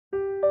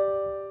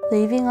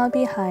leaving all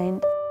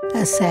behind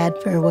a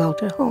sad farewell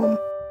to home.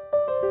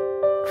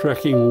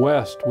 Trekking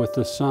west with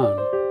the sun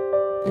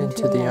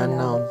into the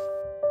unknown.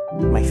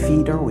 My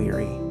feet are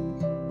weary.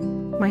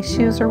 My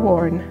shoes are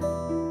worn.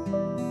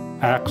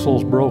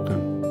 Axles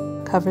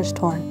broken. Covers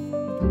torn.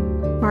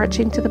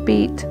 Marching to the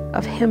beat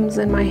of hymns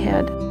in my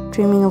head.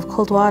 Dreaming of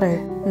cold water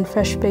and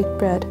fresh baked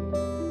bread.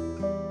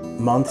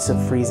 Months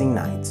of freezing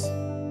nights.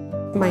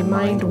 My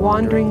mind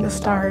wandering the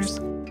stars.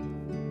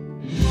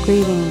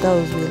 Grieving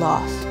those we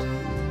lost.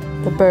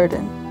 The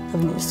burden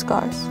of new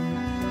scars.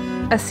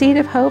 A seed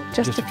of hope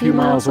just a few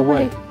miles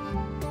away.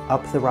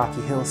 Up the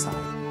rocky hillside.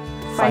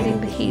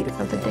 Fighting the heat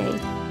of the day.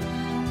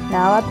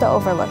 Now at the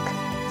overlook,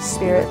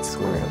 spirits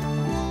grew.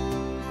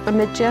 A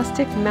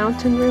majestic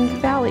mountain-rimmed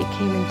valley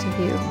came into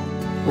view.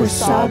 With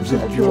sobs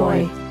of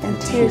joy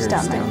and tears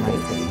down my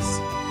face.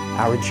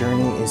 Our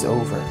journey is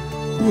over.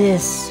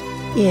 This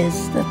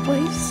is the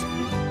place.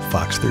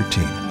 Fox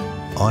 13,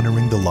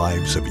 honoring the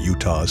lives of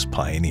Utah's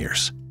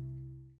pioneers.